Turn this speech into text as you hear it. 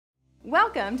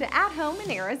Welcome to At Home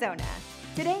in Arizona.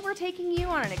 Today we're taking you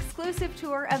on an exclusive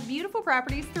tour of beautiful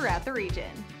properties throughout the region.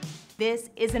 This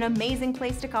is an amazing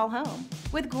place to call home,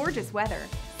 with gorgeous weather,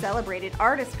 celebrated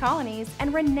artist colonies,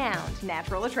 and renowned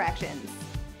natural attractions.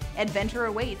 Adventure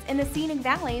awaits in the scenic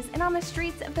valleys and on the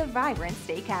streets of the vibrant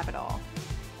state capital.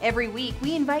 Every week,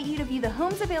 we invite you to view the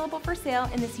homes available for sale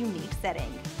in this unique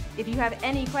setting. If you have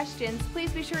any questions,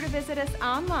 please be sure to visit us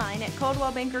online at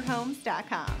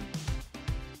coldwellbankerhomes.com.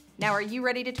 Now, are you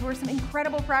ready to tour some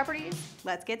incredible properties?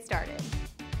 Let's get started.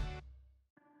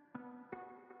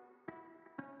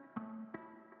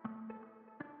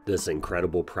 This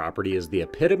incredible property is the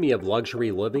epitome of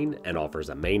luxury living and offers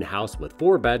a main house with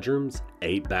 4 bedrooms,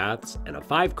 8 baths, and a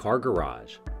 5-car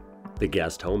garage. The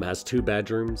guest home has 2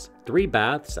 bedrooms, 3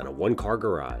 baths, and a 1-car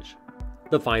garage.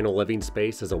 The final living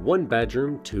space is a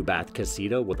 1-bedroom, 2-bath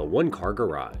casita with a 1-car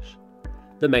garage.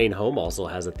 The main home also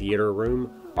has a theater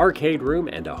room, arcade room,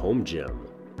 and a home gym.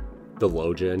 The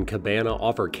loggia and cabana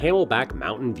offer camelback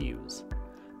mountain views.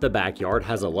 The backyard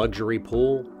has a luxury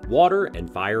pool, water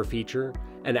and fire feature,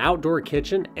 an outdoor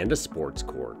kitchen, and a sports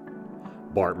court.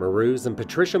 Bart Marouz and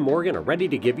Patricia Morgan are ready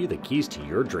to give you the keys to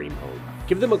your dream home.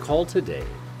 Give them a call today.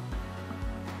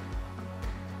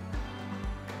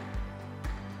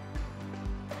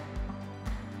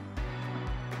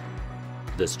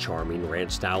 This charming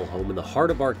ranch-style home in the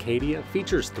heart of Arcadia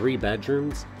features 3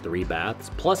 bedrooms, 3 baths,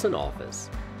 plus an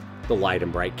office. The light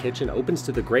and bright kitchen opens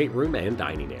to the great room and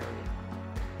dining area.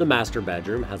 The master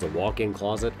bedroom has a walk-in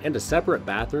closet and a separate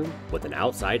bathroom with an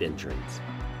outside entrance.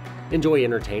 Enjoy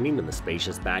entertaining in the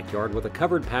spacious backyard with a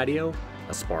covered patio,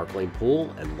 a sparkling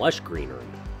pool, and lush greenery.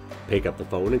 Pick up the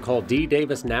phone and call Dee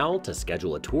Davis now to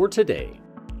schedule a tour today.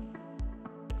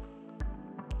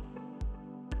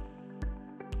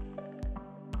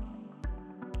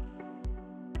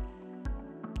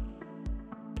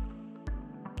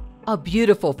 A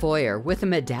beautiful foyer with a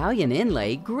medallion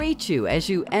inlay greets you as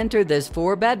you enter this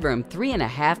 4-bedroom,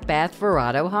 3.5-bath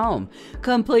Verrado home,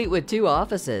 complete with 2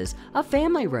 offices, a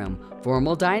family room,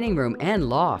 formal dining room, and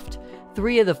loft.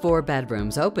 3 of the 4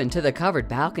 bedrooms open to the covered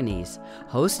balconies.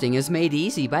 Hosting is made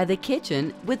easy by the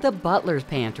kitchen with the butler's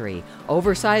pantry,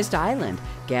 oversized island,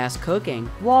 gas cooking,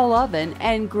 wall oven,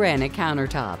 and granite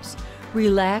countertops.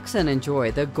 Relax and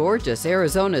enjoy the gorgeous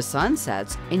Arizona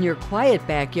sunsets in your quiet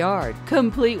backyard,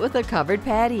 complete with a covered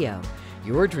patio.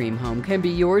 Your dream home can be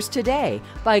yours today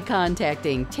by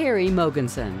contacting Terry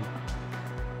Mogensen.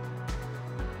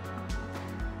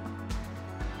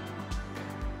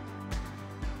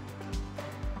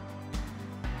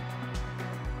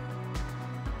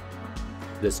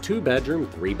 This 2-bedroom,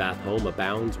 3-bath home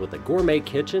abounds with a gourmet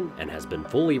kitchen and has been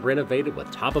fully renovated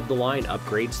with top-of-the-line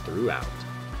upgrades throughout.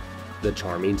 The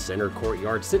charming center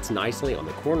courtyard sits nicely on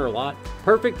the corner lot,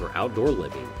 perfect for outdoor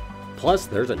living. Plus,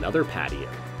 there's another patio.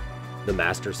 The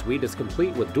master suite is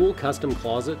complete with dual custom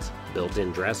closets,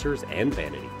 built-in dressers, and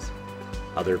vanities.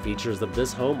 Other features of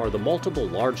this home are the multiple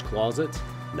large closets,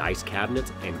 nice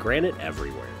cabinets, and granite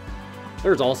everywhere.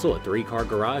 There's also a 3-car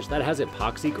garage that has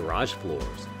epoxy garage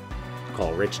floors.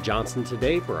 Call Rich Johnson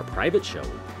today for a private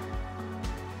showing.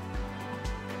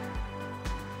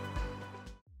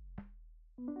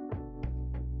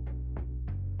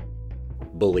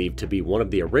 Believed to be one of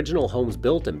the original homes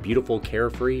built in beautiful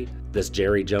Carefree, this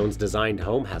Jerry Jones designed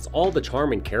home has all the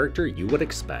charm and character you would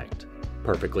expect.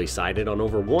 Perfectly sited on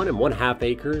over 1 1/2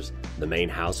 acres, the main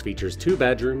house features 2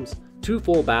 bedrooms, 2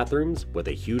 full bathrooms with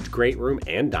a huge great room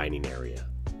and dining area.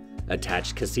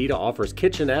 Attached casita offers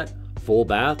kitchenette, full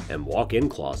bath, and walk-in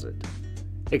closet.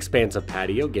 Expansive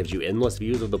patio gives you endless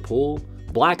views of the pool,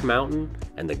 Black Mountain,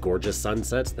 and the gorgeous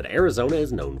sunsets that Arizona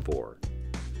is known for.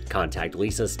 Contact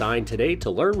Lisa Stein today to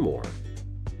learn more.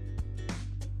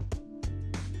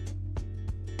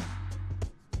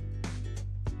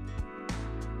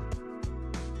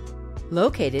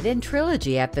 Located in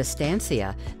Trilogy at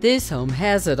Vistancia, this home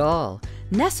has it all.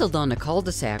 Nestled on a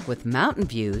cul-de-sac with mountain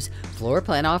views, floor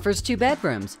plan offers 2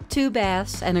 bedrooms, 2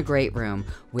 baths, and a great room,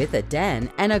 with a den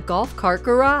and a golf cart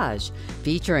garage.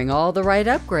 Featuring all the right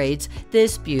upgrades,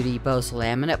 this beauty boasts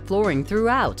laminate flooring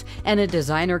throughout and a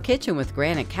designer kitchen with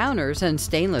granite counters and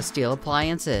stainless steel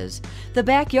appliances. The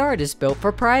backyard is built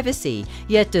for privacy,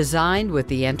 yet designed with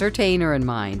the entertainer in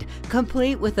mind,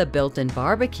 complete with a built-in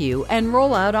barbecue and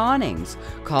roll-out awnings.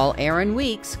 Call Aaron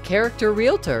Weeks, Character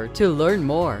Realtor, to learn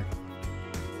more.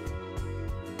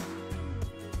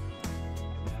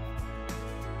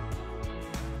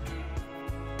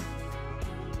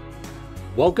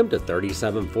 Welcome to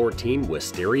 3714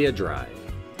 Wisteria Drive.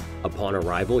 Upon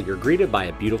arrival, you're greeted by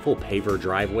a beautiful paver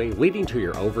driveway leading to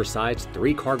your oversized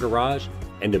 3-car garage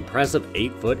and impressive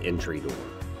 8-foot entry door.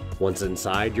 Once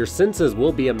inside, your senses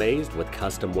will be amazed with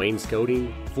custom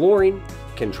wainscoting, flooring,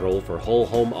 control for whole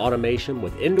home automation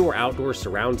with indoor-outdoor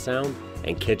surround sound,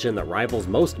 and kitchen that rivals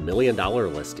most million-dollar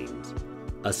listings.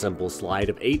 A simple slide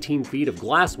of 18 feet of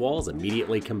glass walls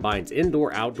immediately combines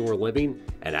indoor-outdoor living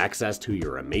and access to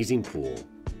your amazing pool.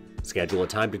 Schedule a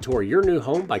time to tour your new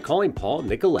home by calling Paul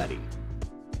Nicoletti.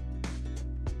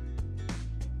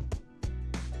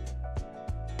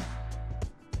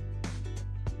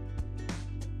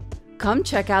 Come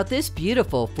check out this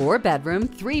beautiful 4-bedroom,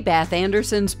 3-bath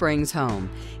Anderson Springs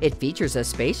home. It features a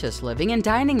spacious living and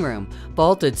dining room,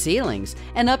 vaulted ceilings,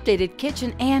 an updated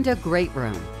kitchen, and a great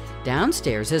room.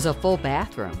 Downstairs is a full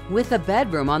bathroom with a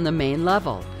bedroom on the main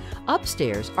level.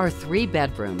 Upstairs are 3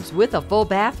 bedrooms with a full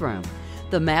bathroom.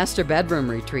 The master bedroom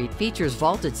retreat features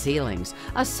vaulted ceilings,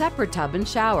 a separate tub and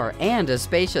shower, and a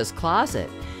spacious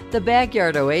closet. The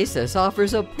Backyard Oasis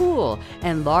offers a pool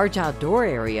and large outdoor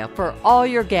area for all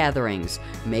your gatherings.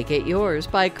 Make it yours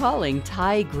by calling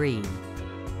Ty Green.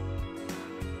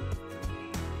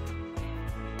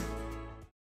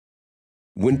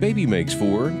 When baby makes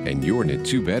 4 and you're in a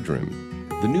 2-bedroom,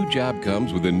 the new job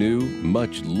comes with a new,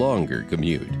 much longer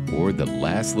commute, or the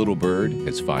last little bird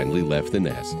has finally left the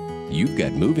nest. You've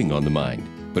got moving on the mind,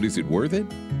 but is it worth it?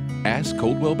 Ask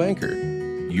Coldwell Banker.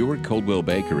 Your Coldwell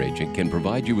Banker agent can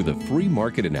provide you with a free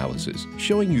market analysis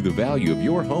showing you the value of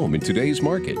your home in today's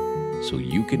market, so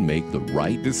you can make the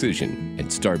right decision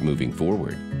and start moving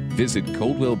forward. Visit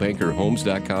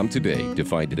ColdwellBankerHomes.com today to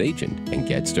find an agent and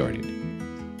get started.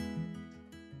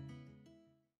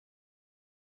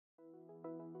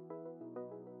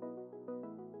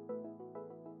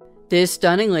 This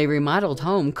stunningly remodeled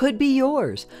home could be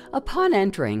yours. Upon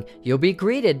entering, you'll be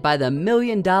greeted by the $1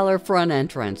 million front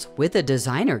entrance with a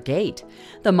designer gate.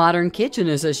 The modern kitchen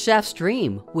is a chef's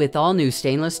dream with all new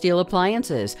stainless steel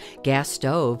appliances, gas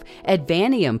stove,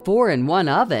 Advanium 4-in-1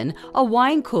 oven, a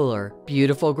wine cooler,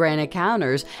 beautiful granite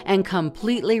counters, and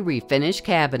completely refinished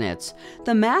cabinets.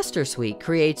 The master suite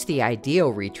creates the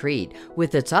ideal retreat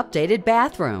with its updated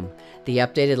bathroom. The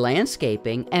updated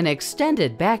landscaping and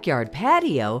extended backyard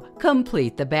patio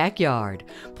complete the backyard.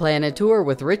 Plan a tour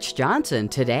with Rich Johnson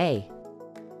today.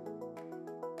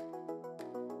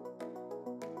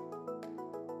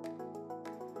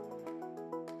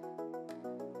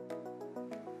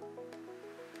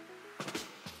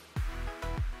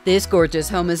 This gorgeous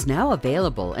home is now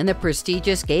available in the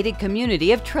prestigious gated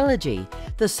community of Trilogy.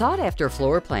 The sought-after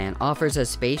floor plan offers a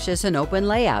spacious and open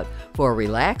layout for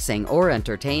relaxing or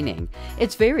entertaining.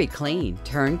 It's very clean,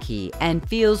 turnkey, and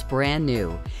feels brand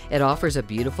new. It offers a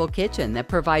beautiful kitchen that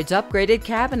provides upgraded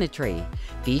cabinetry.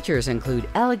 Features include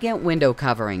elegant window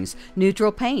coverings,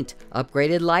 neutral paint,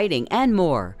 upgraded lighting, and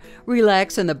more.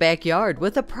 Relax in the backyard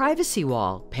with a privacy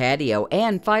wall, patio,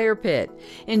 and fire pit.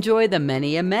 Enjoy the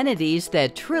many amenities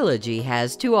that Trilogy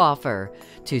has to offer.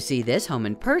 To see this home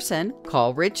in person,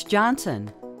 call Rich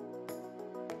Johnson.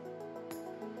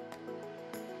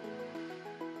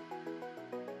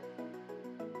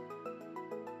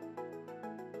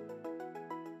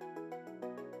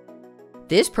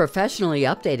 This professionally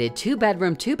updated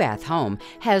 2-bedroom, 2-bath home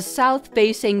has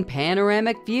south-facing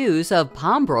panoramic views of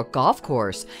Palm Brook Golf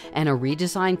Course and a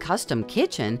redesigned custom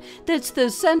kitchen that's the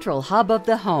central hub of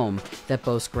the home that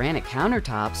boasts granite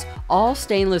countertops, all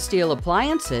stainless steel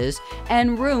appliances,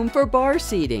 and room for bar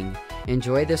seating.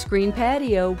 Enjoy the screen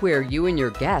patio where you and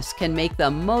your guests can make the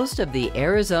most of the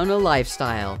Arizona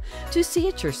lifestyle. To see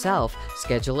it yourself,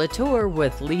 schedule a tour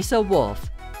with Lisa Wolf.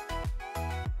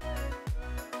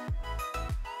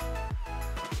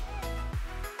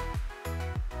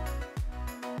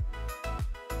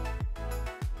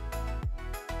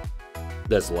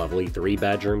 This lovely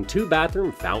 3-bedroom,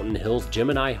 2-bathroom Fountain Hills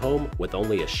Gemini home with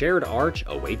only a shared arch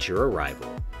awaits your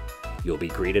arrival. You'll be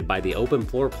greeted by the open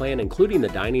floor plan including the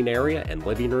dining area and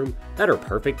living room that are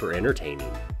perfect for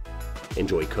entertaining.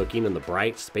 Enjoy cooking in the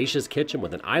bright, spacious kitchen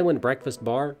with an island breakfast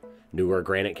bar, newer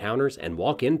granite counters, and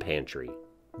walk-in pantry.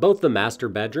 Both the master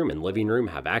bedroom and living room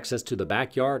have access to the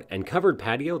backyard and covered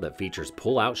patio that features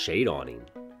pull-out shade awning.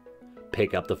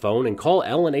 Pick up the phone and call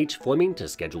Ellen H. Fleming to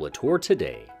schedule a tour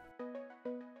today.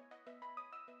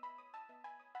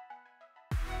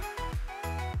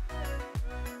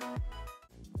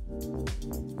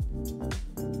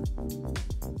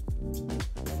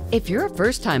 If you're a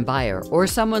first-time buyer or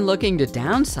someone looking to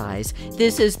downsize,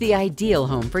 this is the ideal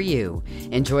home for you.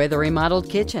 Enjoy the remodeled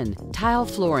kitchen, tile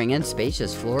flooring, and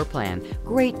spacious floor plan,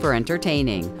 great for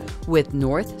entertaining. With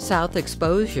north-south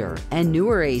exposure and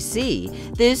newer AC,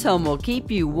 this home will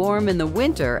keep you warm in the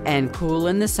winter and cool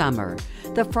in the summer.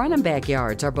 The front and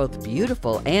backyards are both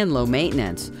beautiful and low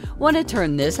maintenance. Want to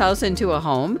turn this house into a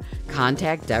home?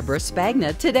 Contact Deborah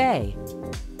Spagna today.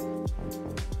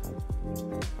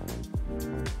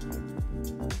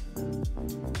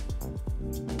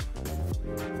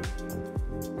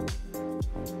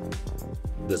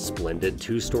 The splendid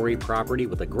two-story property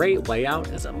with a great layout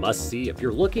is a must-see if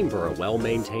you're looking for a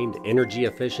well-maintained,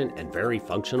 energy-efficient, and very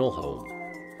functional home.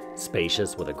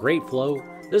 Spacious with a great flow,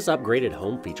 this upgraded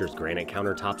home features granite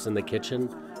countertops in the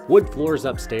kitchen, wood floors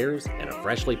upstairs, and a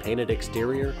freshly painted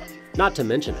exterior, not to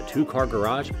mention a 2-car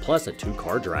garage plus a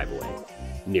 2-car driveway.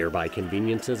 Nearby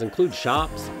conveniences include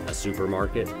shops, a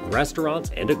supermarket,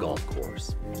 restaurants, and a golf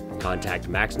course. Contact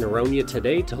Max Noronha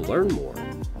today to learn more.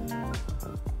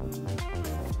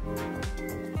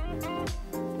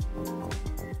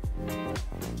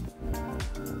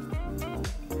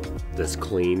 This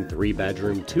clean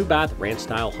 3-bedroom, 2-bath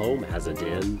ranch-style home has a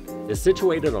den, is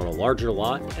situated on a larger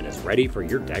lot, and is ready for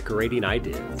your decorating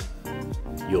ideas.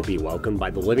 You'll be welcomed by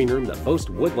the living room that boasts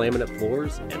wood laminate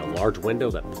floors and a large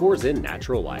window that pours in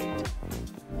natural light.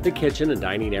 The kitchen and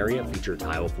dining area feature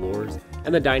tile floors,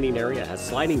 and the dining area has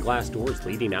sliding glass doors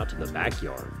leading out to the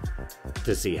backyard.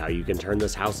 To see how you can turn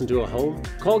this house into a home,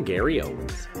 call Gary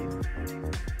Owens.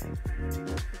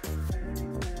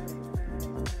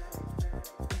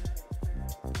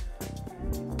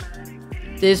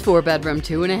 This 4-bedroom,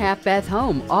 2.5-bath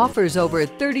home offers over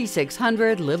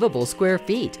 3,600 livable square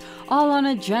feet, all on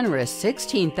a generous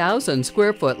 16,000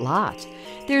 square foot lot.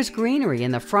 There's greenery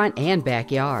in the front and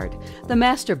backyard. The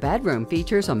master bedroom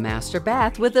features a master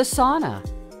bath with a sauna.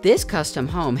 This custom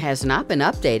home has not been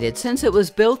updated since it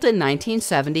was built in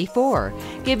 1974,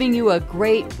 giving you a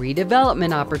great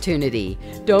redevelopment opportunity.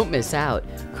 Don't miss out.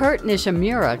 Kurt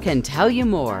Nishimura can tell you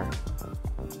more.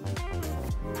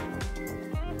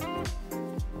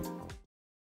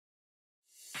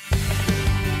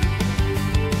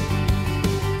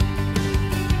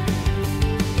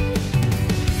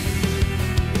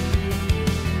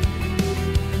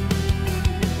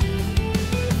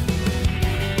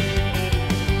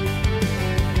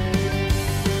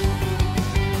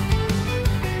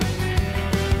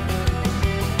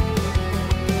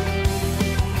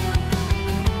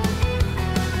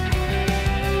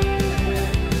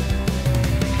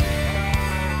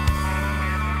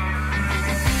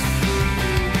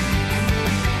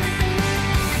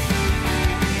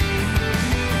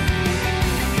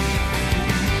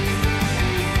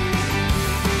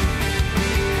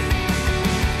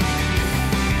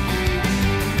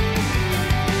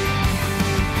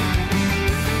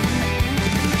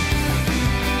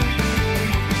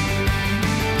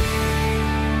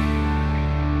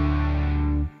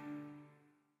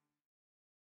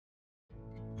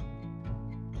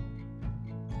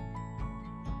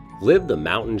 Live the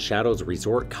Mountain Shadows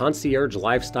Resort concierge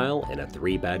lifestyle in a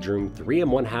 3-bedroom,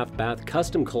 3.5-bath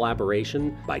custom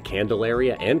collaboration by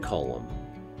Candelaria and Column.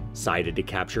 Sited to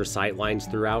capture sightlines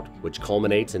throughout, which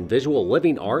culminates in visual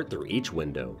living art through each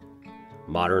window.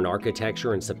 Modern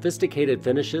architecture and sophisticated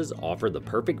finishes offer the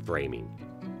perfect framing.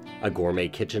 A gourmet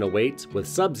kitchen awaits with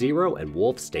Sub-Zero and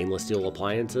Wolf stainless steel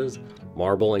appliances,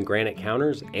 marble and granite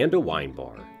counters, and a wine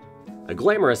bar. A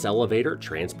glamorous elevator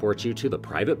transports you to the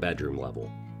private bedroom level.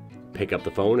 Pick up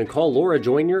the phone and call Laura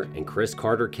Joyner and Chris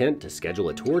Carter Kent to schedule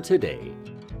a tour today.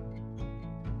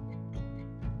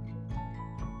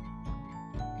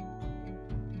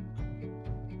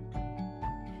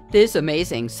 This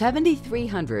amazing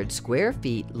 7,300 square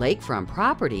feet lakefront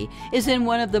property is in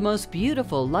one of the most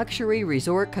beautiful luxury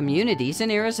resort communities in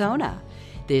Arizona.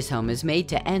 This home is made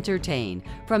to entertain,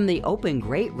 from the open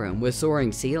great room with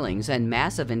soaring ceilings and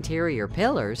massive interior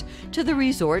pillars to the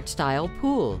resort-style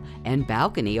pool and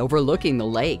balcony overlooking the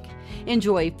lake.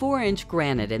 Enjoy 4-inch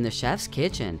granite in the chef's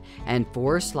kitchen and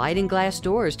 4 sliding glass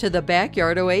doors to the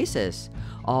backyard oasis.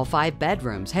 All 5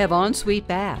 bedrooms have ensuite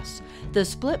baths. The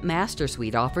split master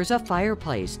suite offers a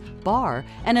fireplace, bar,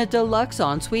 and a deluxe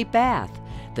ensuite bath.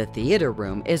 The theater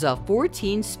room is a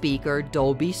 14-speaker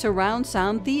Dolby surround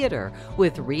sound theater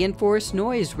with reinforced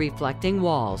noise reflecting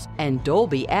walls and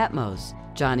Dolby Atmos.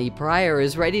 Johnny Pryor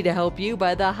is ready to help you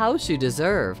buy the house you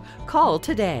deserve. Call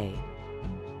today.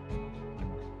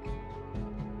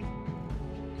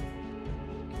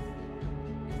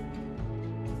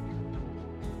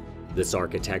 This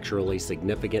architecturally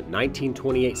significant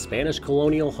 1928 Spanish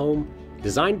colonial home,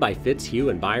 designed by Fitzhugh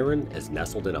and Byron, is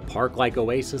nestled in a park-like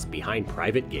oasis behind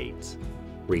private gates.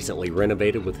 Recently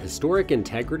renovated with historic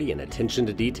integrity and attention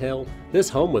to detail, this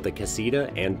home with a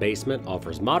casita and basement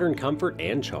offers modern comfort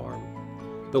and charm.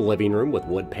 The living room with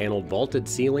wood-paneled vaulted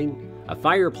ceiling, a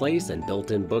fireplace, and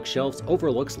built-in bookshelves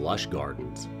overlooks lush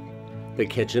gardens. The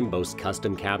kitchen boasts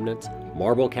custom cabinets,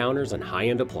 marble counters, and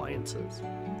high-end appliances.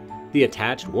 The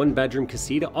attached one-bedroom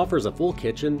casita offers a full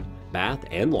kitchen, bath,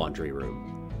 and laundry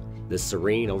room. This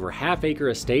serene, over half-acre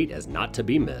estate is not to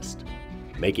be missed.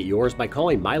 Make it yours by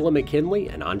calling Mila McKinley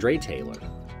and Andre Taylor.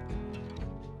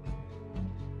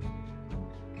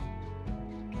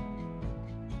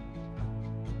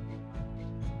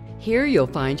 Here you'll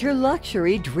find your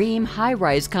luxury dream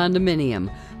high-rise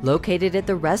condominium located at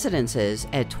the Residences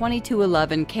at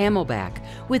 2211 Camelback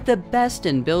with the best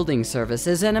in building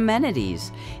services and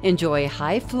amenities. Enjoy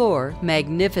high-floor,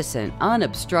 magnificent,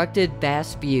 unobstructed,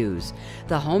 vast views.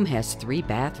 The home has 3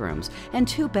 bathrooms and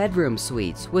 2 bedroom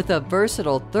suites with a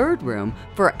versatile third room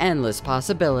for endless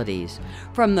possibilities.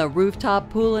 From the rooftop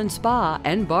pool and spa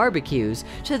and barbecues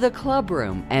to the club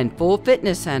room and full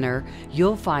fitness center,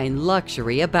 you'll find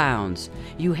luxury abounds.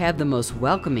 You have the most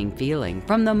welcoming feeling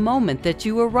from the moment that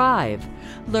you arrive.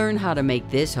 Learn how to make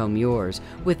this home yours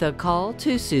with a call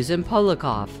to Susan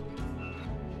Polikoff.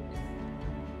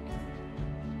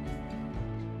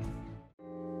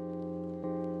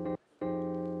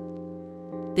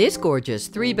 This gorgeous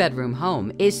 3-bedroom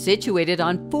home is situated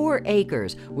on 4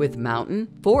 acres with mountain,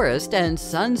 forest, and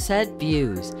sunset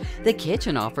views. The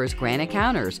kitchen offers granite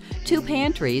counters, 2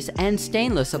 pantries, and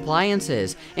stainless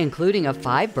appliances, including a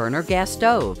 5-burner gas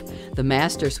stove. The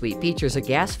master suite features a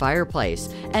gas fireplace,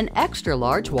 an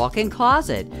extra-large walk-in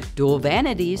closet, dual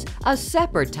vanities, a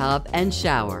separate tub, and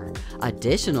shower.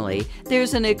 Additionally,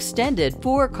 there's an extended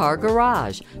 4-car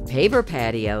garage, paver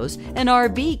patios, an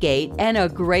RV gate, and a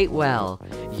great well.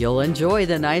 You'll enjoy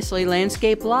the nicely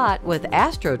landscaped lot with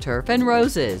AstroTurf and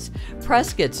roses.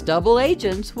 Prescott's double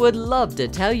agents would love to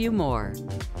tell you more.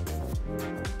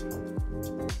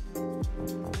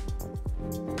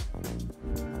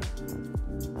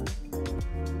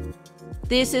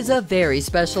 This is a very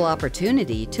special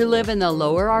opportunity to live in the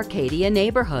Lower Arcadia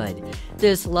neighborhood.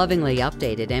 This lovingly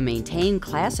updated and maintained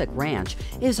classic ranch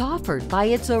is offered by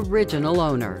its original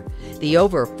owner. The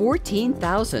over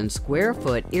 14,000 square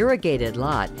foot irrigated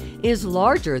lot is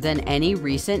larger than any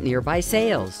recent nearby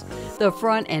sales. The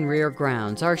front and rear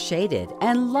grounds are shaded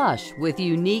and lush with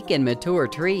unique and mature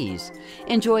trees.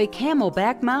 Enjoy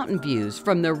Camelback mountain views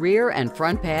from the rear and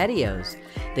front patios.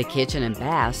 The kitchen and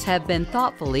baths have been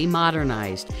thoughtfully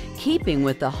modernized, keeping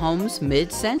with the home's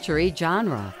mid-century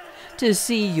genre. To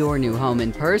see your new home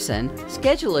in person,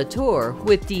 schedule a tour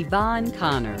with Devon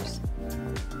Connors.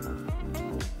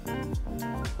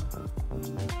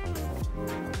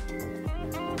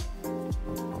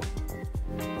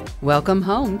 Welcome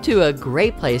home to a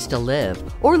great place to live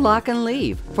or lock and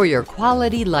leave for your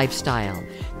quality lifestyle.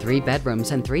 3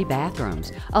 bedrooms and 3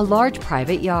 bathrooms, a large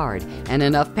private yard, and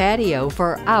enough patio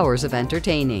for hours of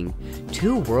entertaining.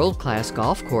 2 world-class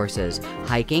golf courses,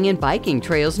 hiking and biking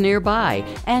trails nearby,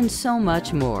 and so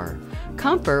much more.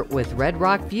 Comfort with Red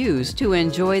Rock views to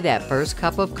enjoy that first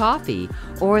cup of coffee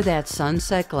or that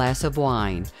sunset glass of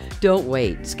wine. Don't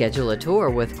wait, schedule a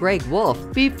tour with Greg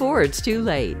Wolf before it's too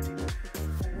late.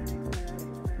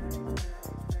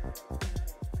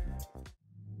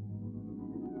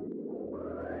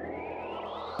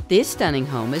 This stunning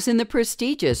home is in the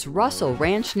prestigious Russell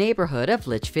Ranch neighborhood of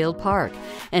Litchfield Park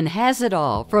and has it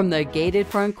all from the gated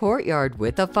front courtyard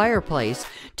with a fireplace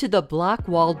to the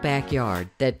block-walled backyard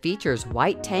that features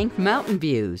white tank mountain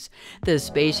views. The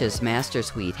spacious master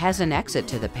suite has an exit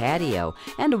to the patio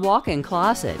and a walk-in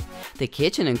closet. The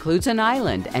kitchen includes an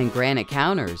island and granite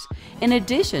counters. In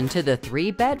addition to the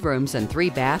 3 bedrooms and 3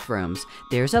 bathrooms,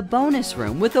 there's a bonus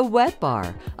room with a wet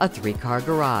bar, a 3-car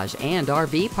garage, and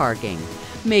RV parking.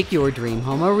 Make your dream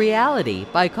home a reality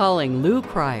by calling Lou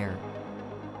Cryer.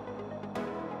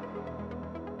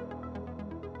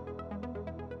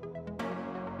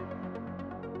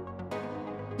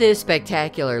 This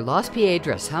spectacular Los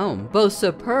Piedras home boasts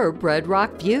superb Red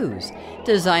Rock views.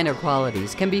 Designer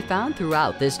qualities can be found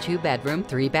throughout this 2-bedroom,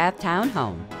 3-bath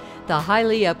townhome. The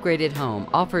highly upgraded home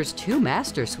offers 2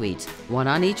 master suites, 1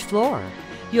 on each floor.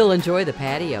 You'll enjoy the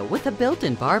patio with a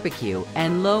built-in barbecue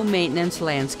and low-maintenance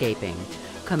landscaping.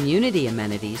 Community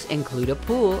amenities include a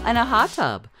pool and a hot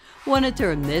tub. Want to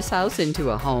turn this house into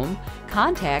a home?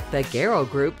 Contact the Garrow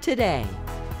Group today.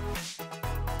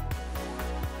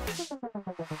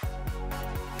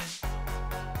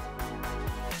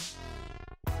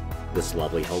 This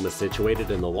lovely home is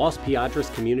situated in the Los Piedras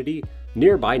community,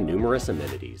 nearby numerous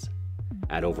amenities.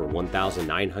 At over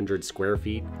 1,900 square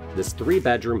feet, this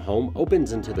 3-bedroom home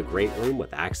opens into the great room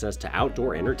with access to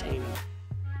outdoor entertaining.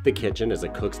 The kitchen is a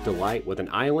cook's delight with an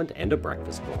island and a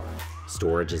breakfast bar.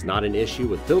 Storage is not an issue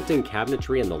with built-in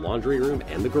cabinetry in the laundry room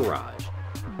and the garage.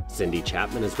 Cindy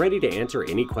Chapman is ready to answer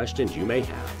any questions you may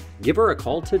have. Give her a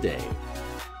call today.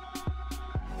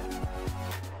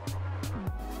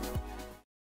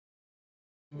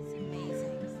 It's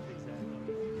amazing.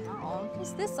 Oh,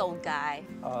 who's this old guy?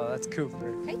 Oh, that's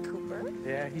Cooper. Hey, Cooper.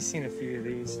 Yeah, he's seen a few of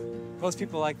these. Most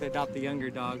people like to adopt the younger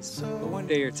dogs, but one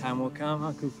day your time will come,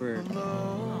 huh, Cooper?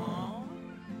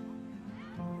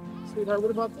 Sweetheart,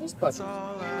 what about these puppies?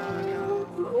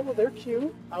 Oh, they're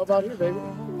cute. How about you, baby?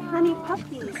 Honey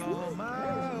puppies.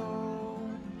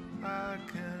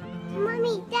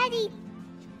 Mommy, Daddy,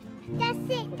 that's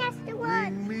it. That's the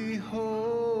one.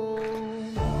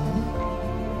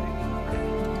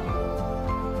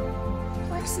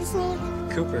 What's his name?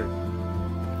 Cooper.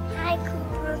 Hi,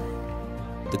 Cooper.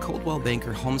 The Coldwell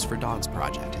Banker Homes for Dogs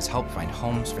project has helped find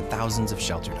homes for thousands of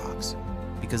shelter dogs.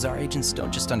 Because our agents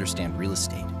don't just understand real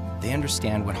estate, they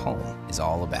understand what home is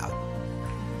all about.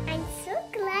 I'm so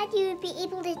glad you would be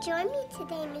able to join me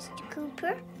today, Mr.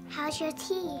 Cooper. How's your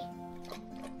tea?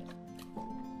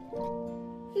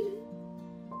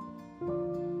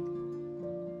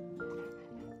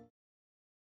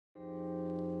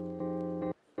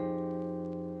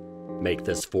 Make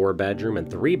this 4-bedroom and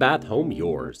 3-bath home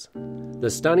yours. The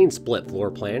stunning split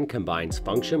floor plan combines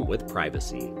function with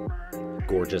privacy.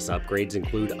 Gorgeous upgrades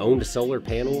include owned solar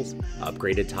panels,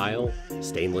 upgraded tile,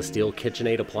 stainless steel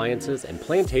KitchenAid appliances, and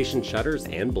plantation shutters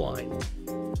and blinds.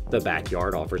 The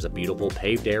backyard offers a beautiful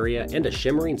paved area and a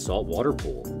shimmering saltwater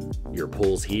pool. Your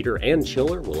pool's heater and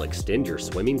chiller will extend your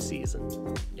swimming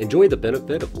season. Enjoy the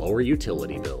benefit of lower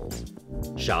utility bills.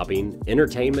 Shopping,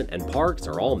 entertainment, and parks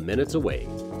are all minutes away.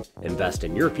 Invest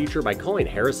in your future by calling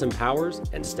Harrison Powers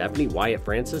and Stephanie Wyatt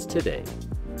Francis today.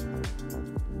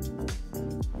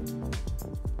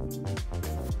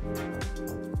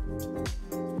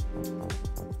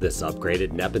 This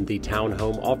upgraded Nepenthe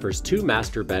townhome offers 2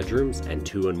 master bedrooms and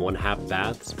 2 1/2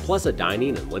 baths, plus a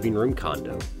dining and living room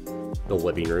condo. The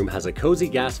living room has a cozy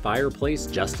gas fireplace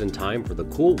just in time for the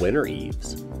cool winter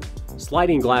eves.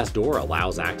 Sliding glass door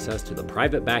allows access to the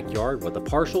private backyard with a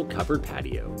partial covered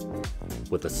patio.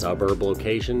 With a suburb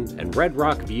location and Red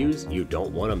Rock views, you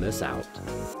don't want to miss out.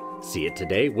 See it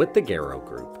today with the Garrow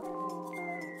Group.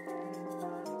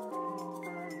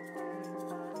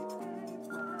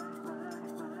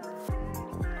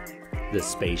 This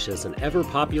spacious and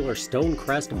ever-popular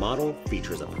Stonecrest model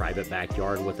features a private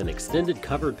backyard with an extended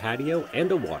covered patio and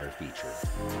a water feature.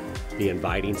 The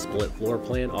inviting split floor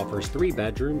plan offers 3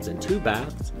 bedrooms and 2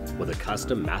 baths with a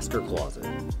custom master closet.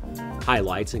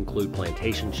 Highlights include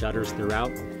plantation shutters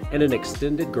throughout and an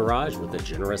extended garage with a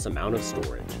generous amount of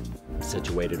storage.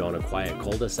 Situated on a quiet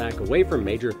cul-de-sac away from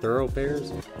major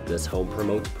thoroughfares, this home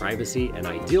promotes privacy and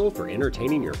ideal for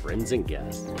entertaining your friends and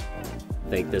guests.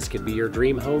 Think this could be your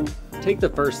dream home? Take the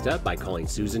first step by calling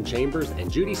Susan Chambers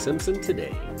and Judy Simpson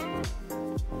today.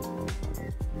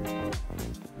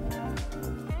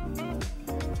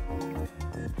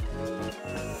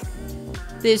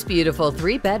 This beautiful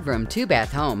 3-bedroom,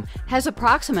 2-bath home has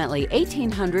approximately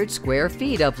 1,800 square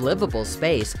feet of livable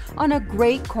space on a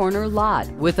great corner lot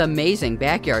with amazing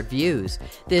backyard views.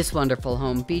 This wonderful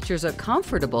home features a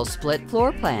comfortable split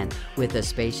floor plan with a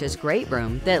spacious great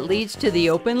room that leads to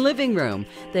the open living room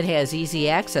that has easy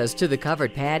access to the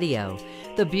covered patio.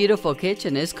 The beautiful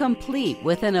kitchen is complete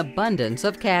with an abundance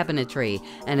of cabinetry,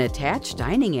 an attached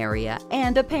dining area,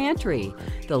 and a pantry.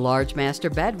 The large master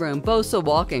bedroom boasts a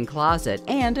walk-in closet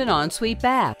and an ensuite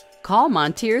bath. Call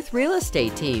Monteith Real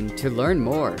Estate Team to learn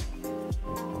more.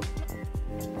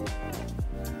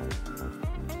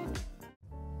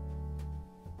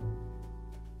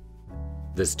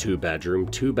 This 2-bedroom,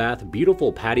 2-bath,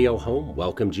 beautiful patio home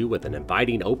welcomes you with an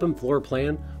inviting open floor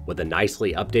plan with a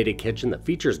nicely updated kitchen that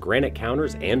features granite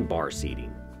counters and bar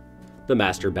seating. The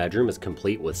master bedroom is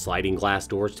complete with sliding glass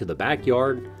doors to the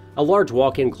backyard, a large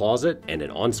walk-in closet, and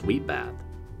an ensuite bath.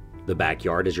 The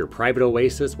backyard is your private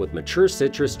oasis with mature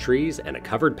citrus trees and a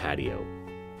covered patio.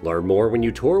 Learn more when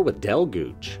you tour with Del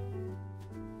Gooch.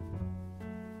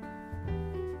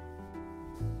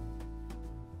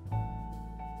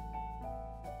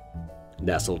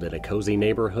 Nestled in a cozy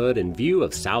neighborhood and view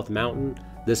of South Mountain,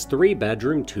 this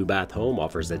 3-bedroom, 2-bath home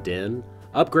offers a den,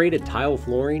 upgraded tile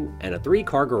flooring, and a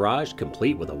 3-car garage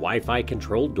complete with a Wi-Fi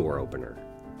controlled door opener.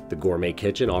 The gourmet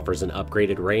kitchen offers an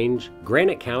upgraded range,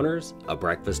 granite counters, a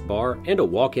breakfast bar, and a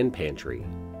walk-in pantry.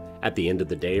 At the end of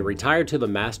the day, retire to the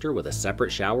master with a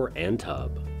separate shower and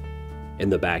tub. In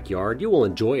the backyard, you will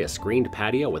enjoy a screened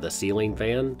patio with a ceiling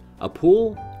fan, a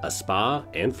pool, a spa,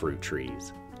 and fruit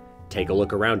trees. Take a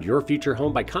look around your future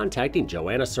home by contacting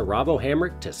Joanna Saravo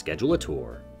Hamrick to schedule a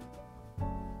tour.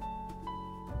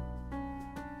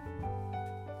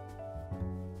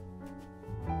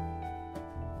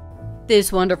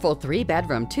 This wonderful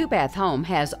 3-bedroom, 2-bath home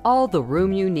has all the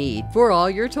room you need for all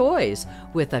your toys,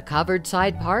 with a covered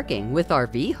side parking with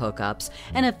RV hookups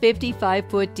and a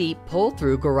 55-foot deep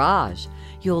pull-through garage.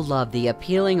 You'll love the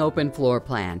appealing open floor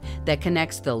plan that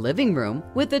connects the living room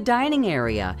with the dining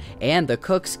area and the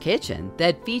cook's kitchen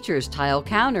that features tile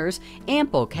counters,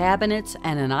 ample cabinets,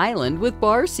 and an island with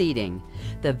bar seating.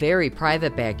 The very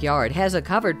private backyard has a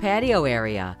covered patio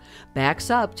area, backs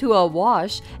up to a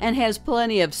wash, and has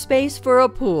plenty of space for a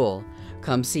pool.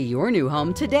 Come see your new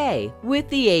home today with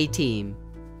the A-Team.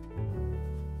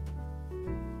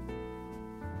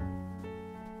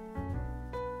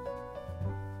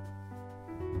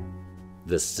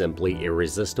 This simply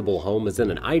irresistible home is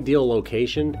in an ideal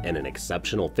location and an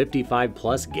exceptional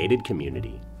 55-plus gated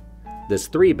community. This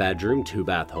 3-bedroom,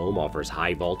 2-bath home offers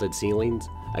high vaulted ceilings,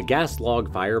 a gas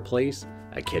log fireplace,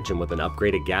 a kitchen with an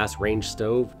upgraded gas range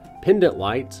stove, pendant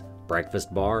lights,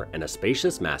 breakfast bar, and a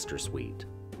spacious master suite.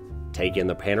 Take in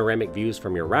the panoramic views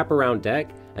from your wraparound deck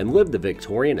and live the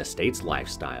Victorian Estates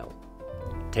lifestyle.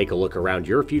 Take a look around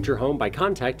your future home by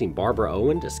contacting Barbara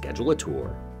Owen to schedule a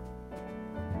tour.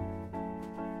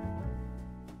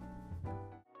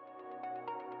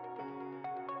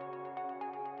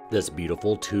 This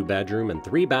beautiful 2-bedroom and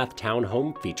 3-bath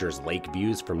townhome features lake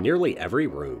views from nearly every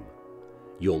room.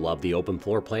 You'll love the open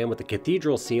floor plan with a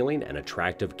cathedral ceiling and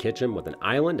attractive kitchen with an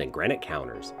island and granite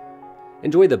counters.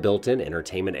 Enjoy the built-in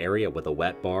entertainment area with a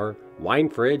wet bar, wine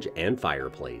fridge, and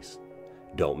fireplace.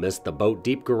 Don't miss the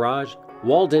boat-deep garage,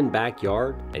 walled-in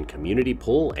backyard, and community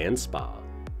pool and spa.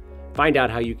 Find out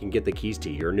how you can get the keys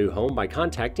to your new home by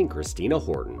contacting Christina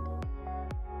Horton.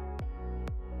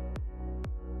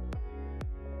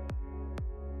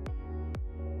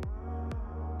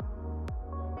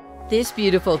 This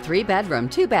beautiful 3-bedroom,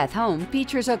 2-bath home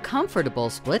features a comfortable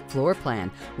split floor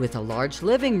plan with a large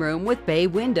living room with bay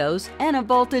windows and a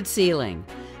vaulted ceiling.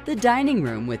 The dining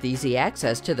room with easy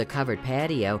access to the covered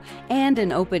patio and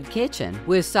an open kitchen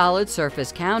with solid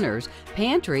surface counters,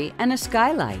 pantry, and a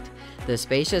skylight. The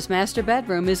spacious master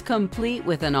bedroom is complete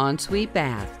with an ensuite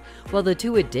bath, while the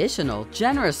 2 additional,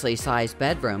 generously sized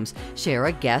bedrooms share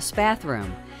a guest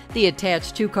bathroom. The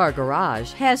attached 2-car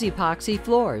garage has epoxy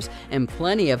floors and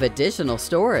plenty of additional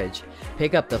storage.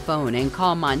 Pick up the phone and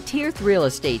call Monteith Real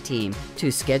Estate Team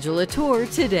to schedule a tour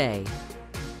today.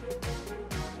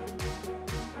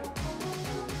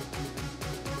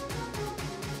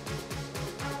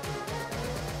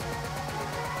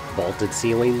 Vaulted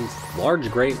ceilings, large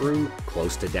great room,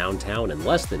 close to downtown and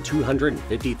less than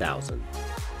 $250,000.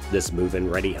 This move-in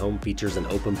ready home features an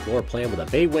open floor plan with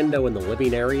a bay window in the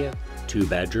living area, 2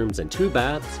 bedrooms and 2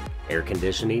 baths, air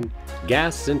conditioning,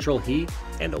 gas central heat,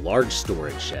 and a large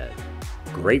storage shed.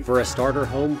 Great for a starter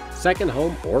home, second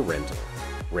home, or rental.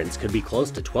 Rents could be close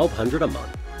to $1,200 a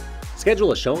month.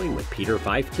 Schedule a showing with Peter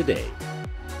Fife today.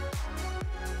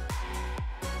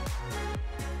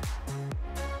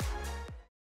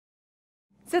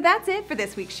 So that's it for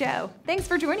this week's show. Thanks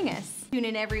for joining us. Tune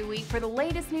in every week for the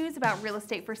latest news about real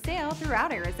estate for sale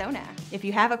throughout Arizona. If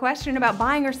you have a question about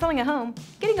buying or selling a home,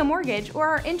 getting a mortgage, or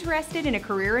are interested in a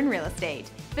career in real estate,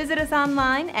 visit us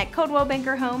online at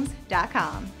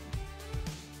ColdwellBankerHomes.com.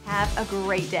 Have a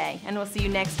great day, and we'll see you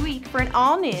next week for an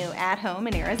all-new At Home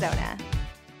in Arizona.